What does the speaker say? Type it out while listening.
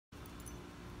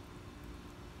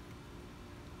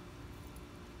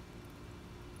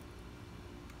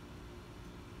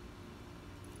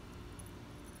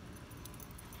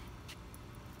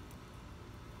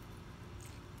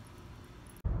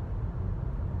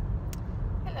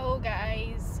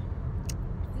guys.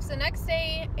 It's the next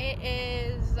day. It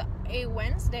is a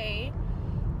Wednesday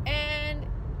and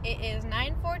it is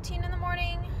 9:14 in the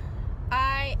morning.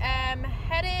 I am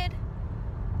headed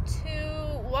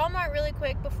to Walmart really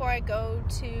quick before I go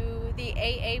to the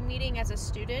AA meeting as a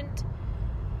student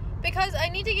because I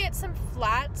need to get some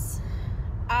flats.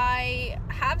 I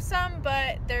have some,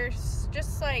 but they're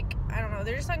just like, I don't know,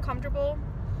 they're just uncomfortable.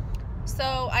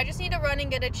 So I just need to run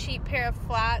and get a cheap pair of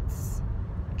flats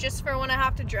just for when I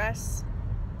have to dress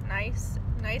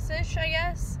nice-ish, I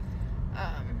guess.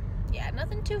 Yeah,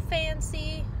 nothing too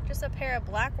fancy. Just a pair of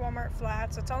black Walmart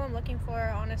flats. That's all I'm looking for,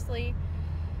 honestly.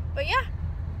 But yeah.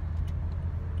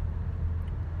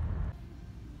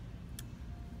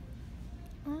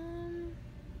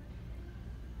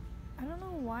 I don't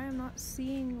know why I'm not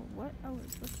seeing what I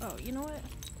was looking. Oh, you know what?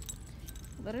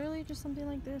 Literally just something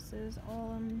like this is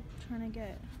all I'm trying to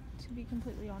get, to be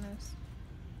completely honest.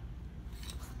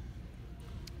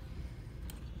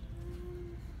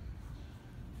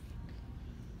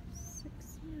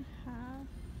 $6.50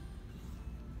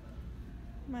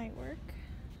 might work.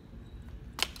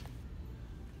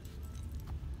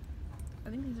 I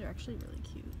think these are actually really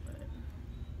cute, but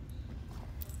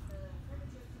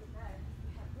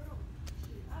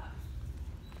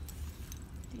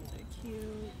these are cute.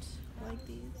 I like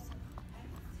these,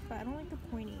 but I don't like the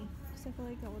pointy because I feel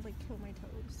like that would like kill my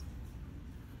toes.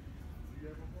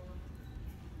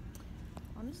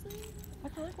 Honestly, I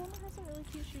feel like Walmart has some really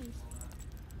cute shoes.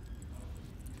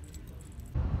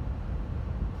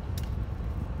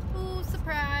 Ooh,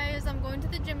 surprise! I'm going to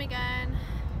the gym again.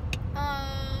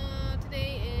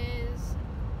 Today is,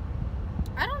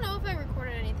 I don't know if I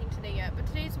recorded anything today yet, but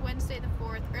today's Wednesday the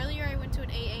 4th. Earlier I went to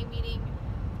an AA meeting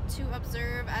to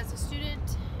observe as a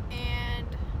student, and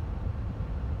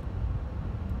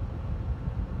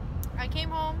I came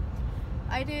home.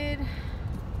 I did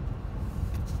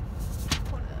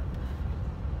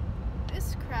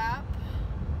this crap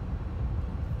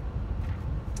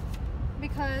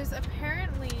because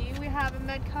apparently we have a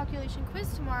med calculation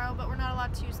quiz tomorrow, but we're not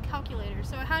allowed to use calculators.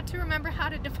 So I had to remember how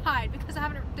to divide because I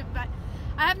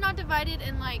have not divided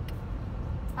in like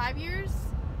 5 years.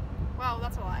 Wow,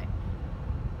 that's a lie.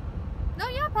 No,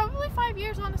 yeah, probably 5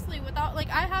 years, honestly, without, like,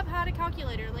 I have had a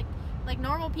calculator, like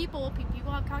normal people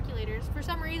have calculators. For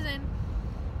some reason,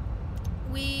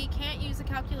 we can't use a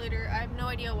calculator. I have no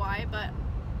idea why, but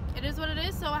it is what it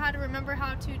is, so I had to remember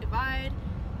how to divide,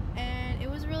 and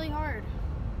it was really hard.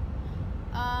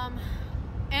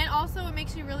 And also, it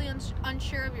makes you really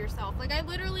unsure of yourself. Like, I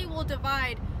literally will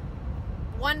divide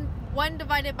one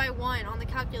divided by 1 on the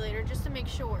calculator just to make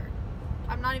sure.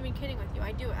 I'm not even kidding with you.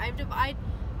 I do it.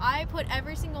 I put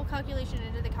every single calculation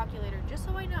into the calculator just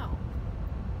so I know.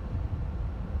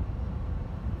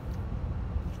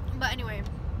 But anyway,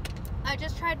 I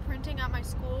just tried printing at my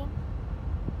school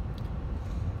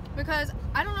because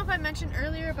I don't know if I mentioned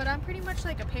earlier, but I'm pretty much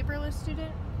like a paperless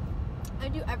student. I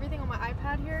do everything on my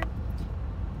iPad here.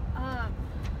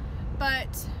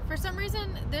 But for some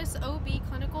reason, this OB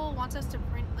clinical wants us to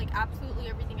print like absolutely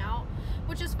everything out,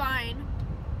 which is fine.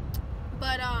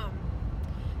 But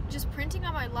just printing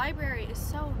on my library is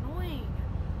so annoying.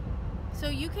 So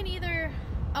you can either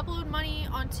upload money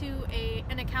onto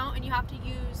an account, and you have to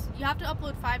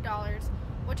upload $5,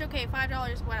 which, okay,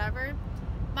 $5, whatever.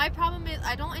 My problem is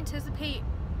I don't anticipate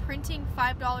printing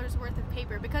 $5 worth of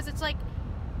paper because it's like,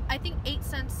 I think 8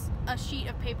 cents a sheet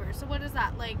of paper. So what is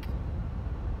that, like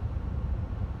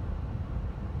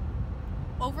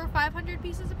over 500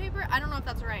 pieces of paper? I don't know if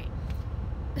that's right.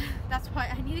 That's why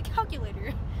I need a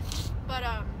calculator. But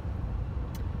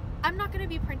I'm not gonna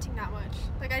be printing that much.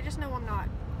 Like, I just know I'm not.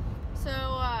 So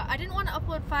I didn't want to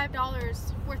upload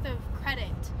 $5 worth of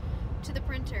credit to the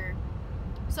printer.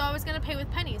 So I was gonna pay with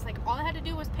pennies. Like, all I had to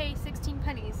do was pay 16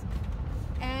 pennies.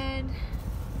 And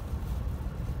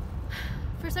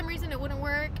for some reason it wouldn't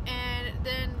work, and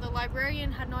then the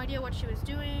librarian had no idea what she was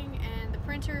doing, and the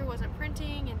printer wasn't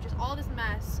printing, and just all this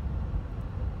mess.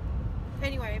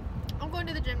 Anyway, I'm going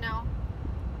to the gym now.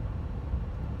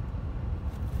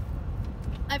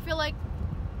 I feel like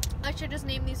I should just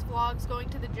name these vlogs going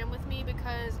to the gym with me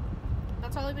because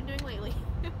that's all I've been doing lately.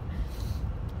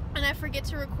 And I forget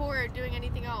to record doing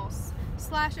anything else.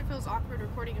 Slash, it feels awkward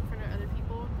recording in front of other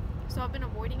people. So I've been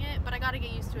avoiding it, but I gotta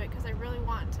get used to it because I really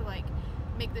want to like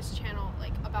make this channel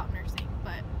like about nursing.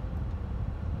 But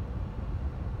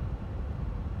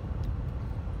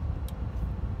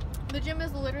the gym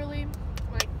is literally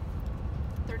like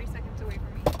 30 seconds away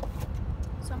from me.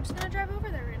 So I'm just gonna drive over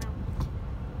there right now.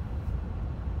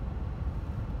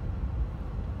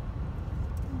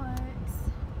 But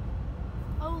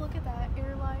oh, look at that,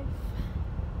 Air Life.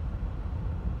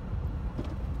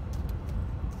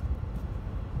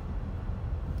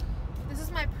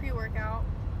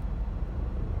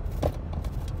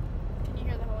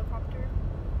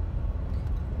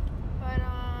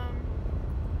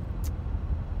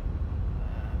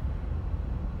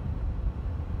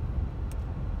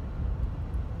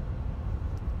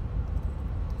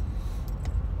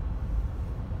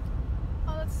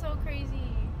 so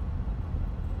crazy.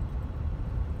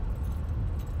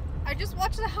 I just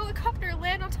watched the helicopter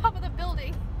land on top of the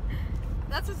building.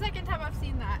 That's the second time I've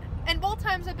seen that. And both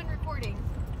times I've been recording.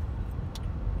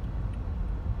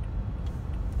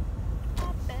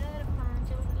 I better find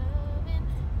your loving.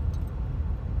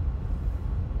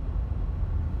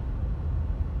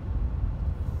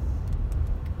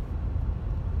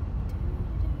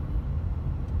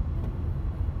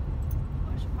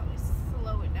 I should probably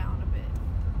slow it down a bit.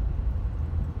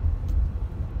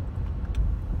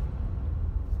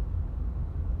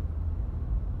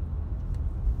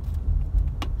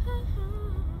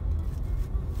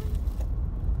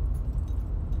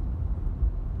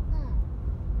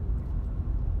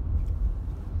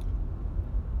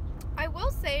 I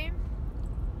will say,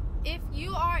 if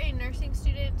you are a nursing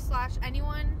student /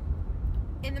 anyone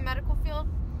in the medical field,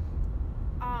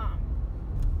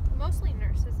 mostly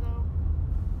nurses though,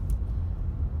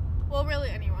 well, really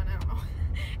anyone, I don't know.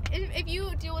 If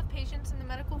you deal with patients in the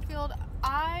medical field,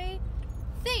 I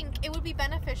think it would be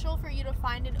beneficial for you to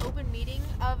find an open meeting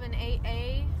of an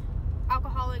AA,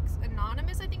 Alcoholics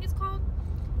Anonymous, I think it's called,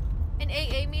 an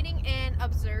AA meeting, and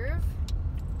observe.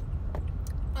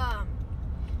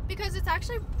 Because it's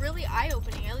actually really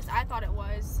eye-opening. At least I thought it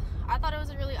was. I thought it was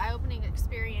a really eye-opening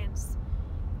experience.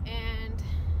 And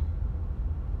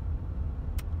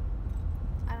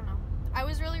I don't know. I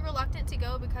was really reluctant to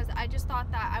go because I just thought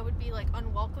that I would be like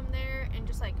unwelcome there and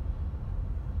just like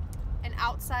an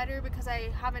outsider because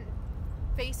I haven't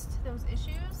faced those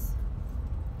issues.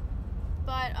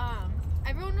 But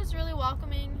everyone was really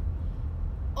welcoming.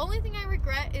 Only thing I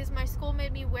regret is my school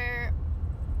made me wear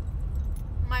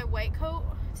my white coat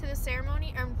to the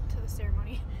ceremony,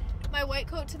 my white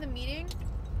coat to the meeting,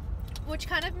 which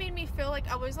kind of made me feel like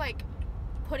I was like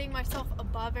putting myself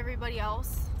above everybody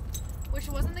else, which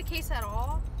wasn't the case at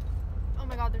all. Oh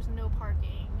my god, there's no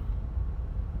parking.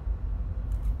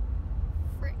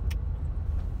 Frick.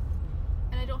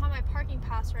 And I don't have my parking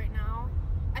pass right now.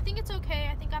 I think it's okay.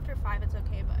 I think after 5 it's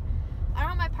okay, but I don't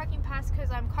have my parking pass because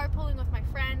I'm carpooling with my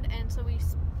friend, and so we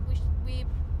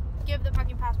give the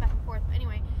parking pass back and forth. But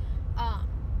anyway,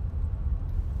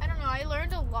 I don't know, I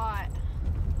learned a lot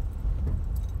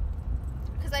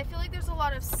because I feel like there's a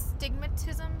lot of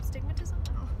stigmatism, I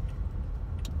don't know.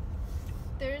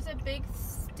 There's a big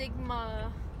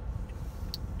stigma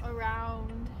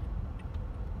around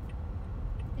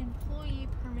employee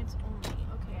permits only.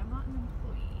 Okay, I'm not an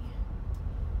employee.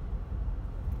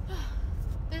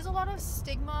 There's a lot of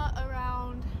stigma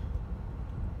around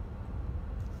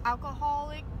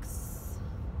alcoholics.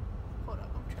 Hold up,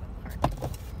 I'm trying to park.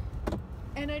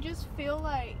 And I just feel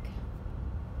like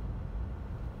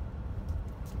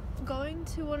going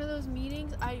to one of those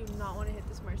meetings, I do not want to hit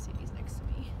this Mercedes next to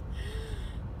me.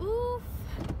 Oof.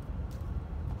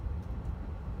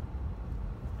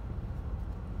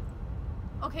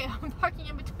 Okay, I'm parking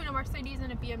in between a Mercedes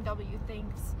and a BMW.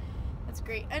 Thanks. That's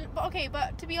great. And okay,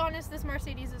 but to be honest, this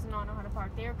Mercedes does not know how to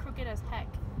park. They are crooked as heck.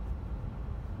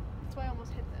 That's why I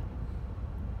almost hit them.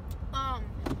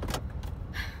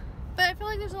 But I feel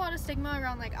like there's a lot of stigma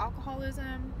around like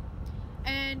alcoholism,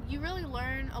 and you really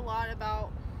learn a lot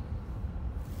about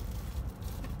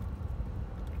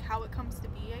like how it comes to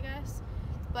be, I guess.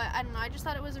 But I don't know, I just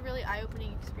thought it was a really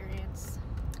eye-opening experience.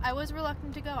 I was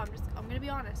reluctant to go. I'm gonna be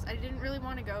honest. I didn't really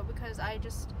want to go because I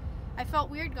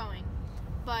felt weird going.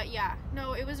 But yeah,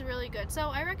 no, it was really good. So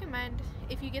I recommend,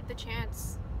 if you get the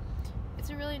chance,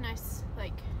 it's a really nice,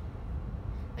 like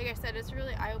I said, it's a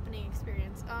really eye-opening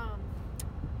experience.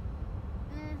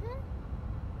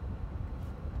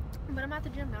 But I'm at the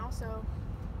gym now, so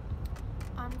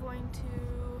I'm going to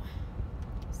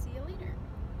see you later.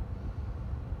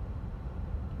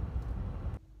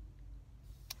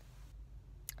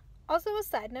 Also, a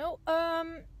side note,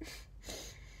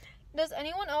 does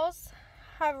anyone else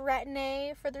have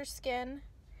Retin-A for their skin?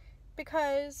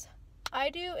 Because I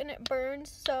do, and it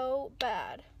burns so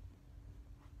bad.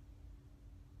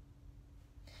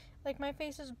 Like, my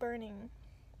face is burning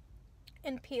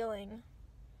and peeling,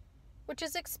 which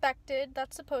is expected.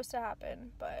 That's supposed to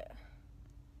happen, but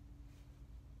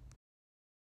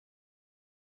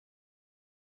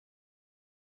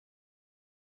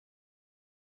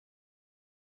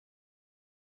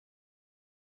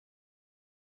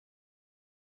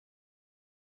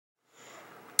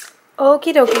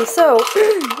okie dokie. So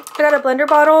I got a blender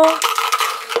bottle.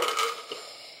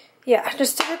 Yeah,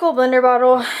 just typical blender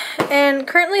bottle. And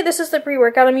currently this is the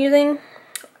pre-workout I'm using.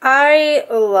 I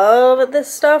love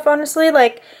this stuff, honestly.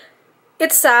 Like,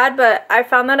 it's sad, but I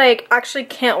found that I actually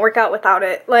can't work out without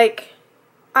it. Like,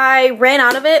 I ran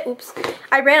out of it. Oops.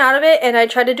 I ran out of it and I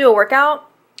tried to do a workout.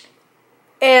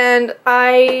 and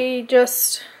I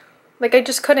just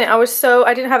couldn't.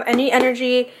 I didn't have any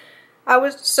energy. I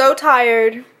was so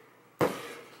tired.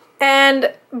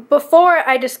 And before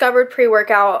I discovered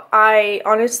pre-workout, I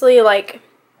honestly, like,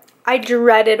 I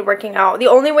dreaded working out. The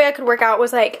only way I could work out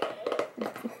was, like,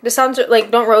 this sounds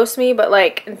like, don't roast me, but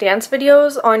like dance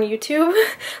videos on YouTube.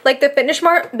 Like the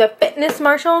Fitness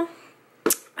Marshall.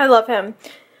 I love him.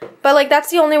 But like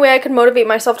that's the only way I could motivate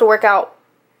myself to work out.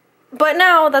 But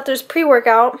now that there's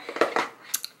pre-workout,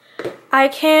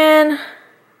 I'm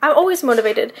always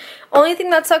motivated. Only thing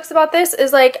that sucks about this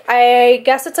is like, I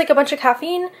guess it's like a bunch of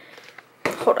caffeine.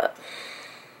 Hold up.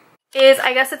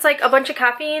 I guess it's like a bunch of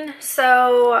caffeine.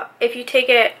 So if you take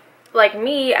it like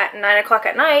me at 9 o'clock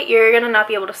at night, you're gonna not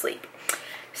be able to sleep.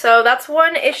 So that's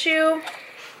one issue.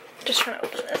 Just trying to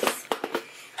open this.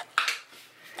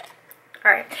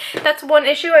 Alright, that's one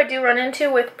issue I do run into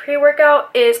with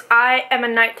pre-workout is I am a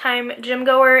nighttime gym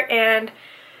goer, and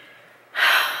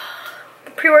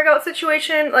the pre-workout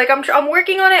situation, like I'm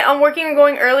working on it. I'm working on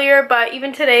going earlier, but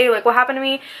even today, like what happened to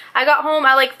me, I got home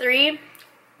at like 3,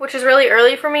 which is really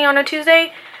early for me on a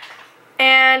Tuesday,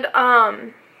 and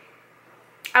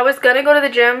I was gonna go to the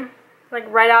gym like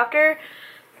right after,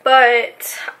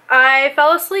 but I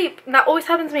fell asleep. And that always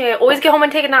happens to me. I always get home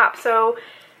and take a nap. So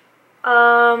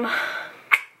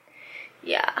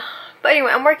yeah, but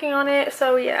anyway, I'm working on it,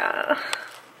 so yeah.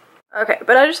 Okay,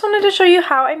 but I just wanted to show you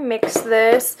how I mix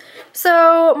this.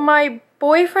 So my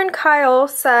boyfriend Kyle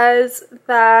says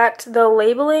that the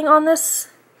labeling on this,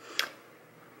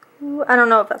 I don't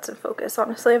know if that's in focus,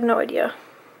 honestly, I have no idea,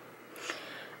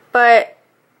 but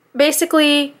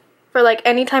basically, for like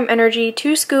Anytime Energy,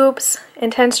 2 scoops,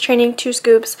 Intense Training, 2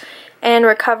 scoops, and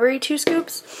Recovery, 2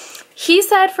 scoops. He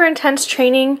said for Intense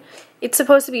Training, it's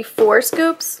supposed to be 4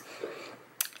 scoops,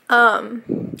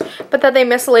 but that they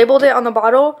mislabeled it on the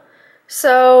bottle.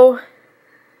 So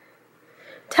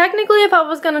technically, if I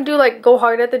was gonna do like go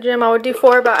hard at the gym, I would do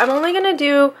 4, but I'm only gonna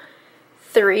do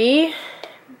 3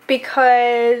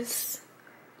 because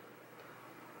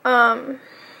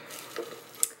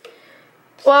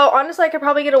well, honestly, I could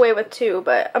probably get away with 2,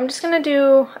 but I'm just gonna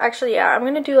do, actually, yeah, I'm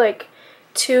gonna do like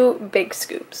 2 big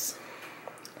scoops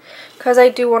because I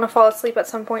do want to fall asleep at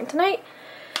some point tonight.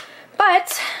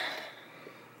 But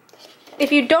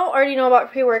if you don't already know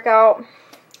about pre-workout,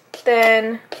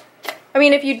 then, I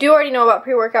mean, if you do already know about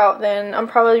pre-workout, then I'm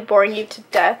probably boring you to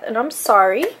death, and I'm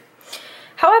sorry.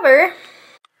 However,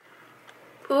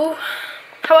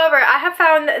 I have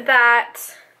found that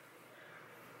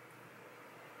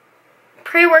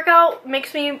pre-workout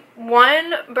makes me,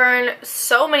 1, burn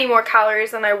so many more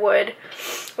calories than I would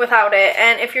without it.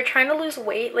 And if you're trying to lose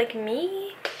weight like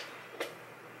me,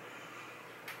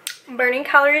 burning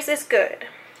calories is good.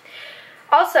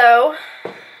 Also,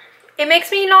 it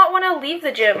makes me not want to leave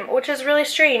the gym, which is really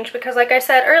strange because like I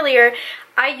said earlier,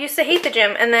 I used to hate the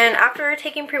gym, and then after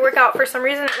taking pre-workout, for some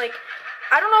reason, like,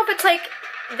 I don't know if it's like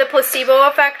the placebo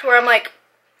effect where I'm like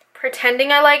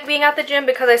pretending I like being at the gym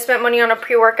because I spent money on a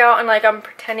pre-workout, and like I'm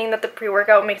pretending that the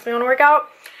pre-workout makes me want to work out.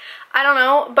 I don't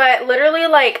know, but literally,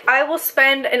 like, I will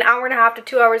spend an hour and a half to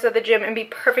 2 hours at the gym and be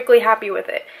perfectly happy with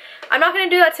it. I'm not going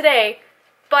to do that today,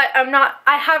 but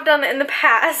I have done it in the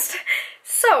past.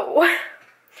 So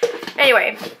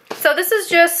anyway, so this is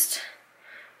just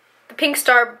the Pink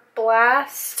Star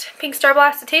Blast. Pink Star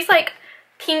Blast. It tastes like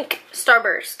pink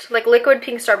Starburst, like liquid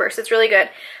pink Starburst. It's really good.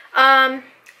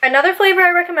 Another flavor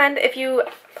I recommend if you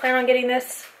plan on getting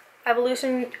this,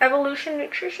 Evolution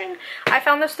Nutrition. I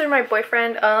found this through my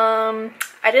boyfriend.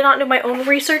 I did not do my own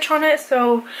research on it,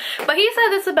 so, but he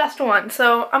said it's the best one,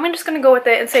 so I'm just gonna go with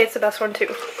it and say it's the best one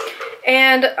too.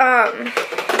 And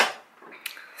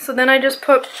so then I just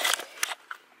put,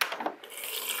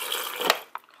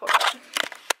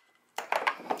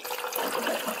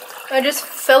 I just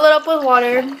fill it up with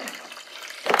water.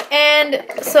 And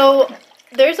so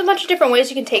there's a bunch of different ways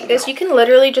you can take this. You can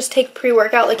literally just take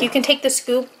pre-workout, like you can take the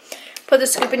scoop, put the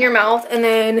scoop in your mouth, and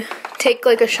then take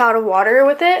like a shot of water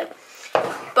with it.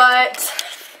 But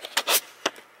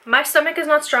my stomach is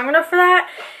not strong enough for that.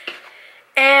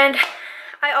 And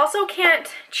I also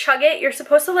can't chug it. You're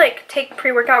supposed to like take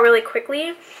pre-workout really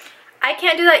quickly. I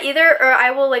can't do that either, or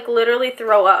I will like literally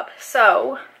throw up.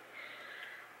 So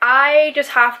I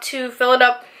just have to fill it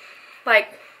up,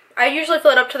 like, I usually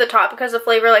fill it up to the top because the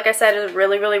flavor, like I said, is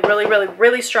really, really, really, really,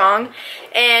 really strong.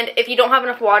 And if you don't have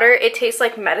enough water, it tastes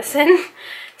like medicine.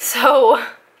 So,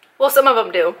 well, some of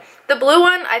them do. The blue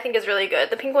one I think is really good.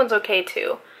 The pink one's okay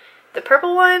too. The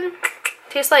purple one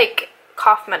tastes like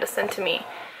cough medicine to me.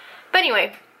 But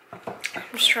anyway, I'm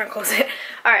just trying to close it.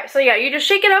 Alright, so yeah, you just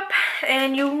shake it up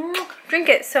and you drink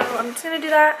it. So I'm just going to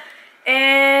do that.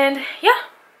 And yeah.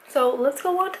 So let's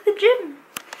go on to the gym.